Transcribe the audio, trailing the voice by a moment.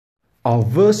Our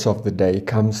verse of the day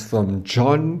comes from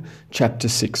John chapter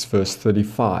 6, verse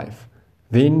 35.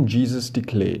 Then Jesus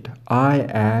declared, I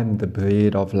am the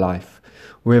bread of life.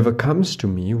 Whoever comes to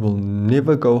me will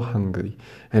never go hungry,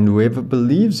 and whoever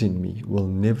believes in me will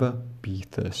never be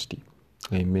thirsty.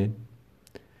 Amen.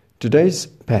 Today's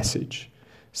passage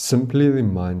simply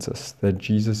reminds us that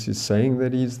Jesus is saying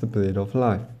that he is the bread of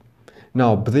life.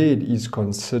 Now, bread is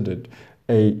considered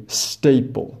a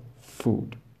staple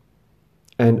food,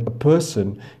 and a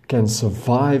person can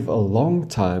survive a long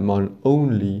time on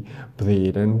only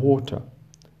bread and water.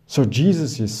 So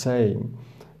Jesus is saying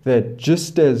that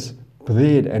just as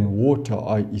bread and water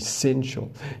are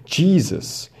essential,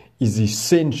 Jesus is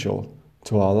essential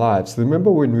to our lives.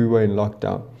 Remember when we were in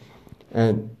lockdown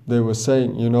and they were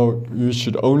saying, you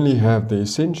should only have the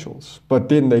essentials, but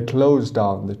then they closed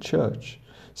down the church.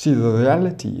 See, the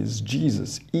reality is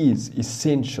Jesus is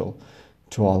essential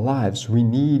to our lives. We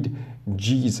need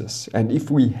Jesus. And if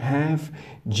we have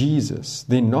Jesus,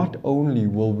 then not only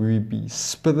will we be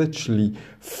spiritually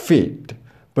fed,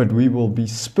 but we will be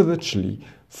spiritually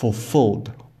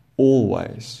fulfilled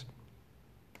always.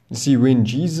 You see, when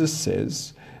Jesus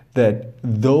says that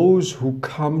those who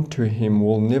come to him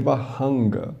will never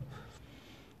hunger,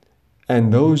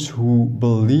 and those who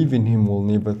believe in him will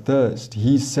never thirst,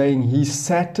 he's saying he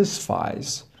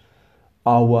satisfies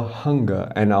our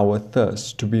hunger and our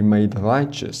thirst to be made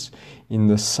righteous in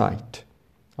the sight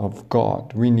of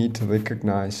God. We need to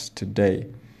recognize today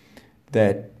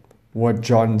that what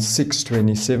John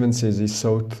 6:27 says is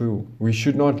so true. We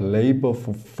should not labor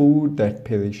for food that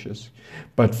perishes,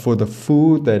 but for the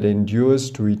food that endures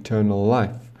to eternal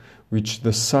life, which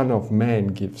the Son of Man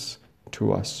gives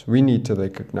to us. We need to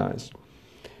recognize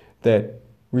that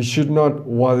we should not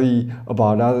worry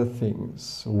about other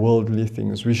things, worldly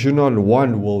things. We should not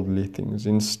want worldly things.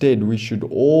 Instead, we should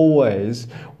always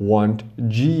want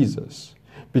Jesus,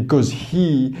 because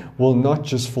he will not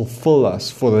just fulfill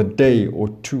us for a day or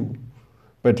two,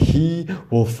 but he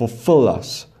will fulfill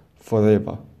us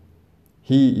forever.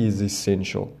 He is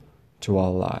essential to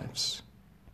our lives.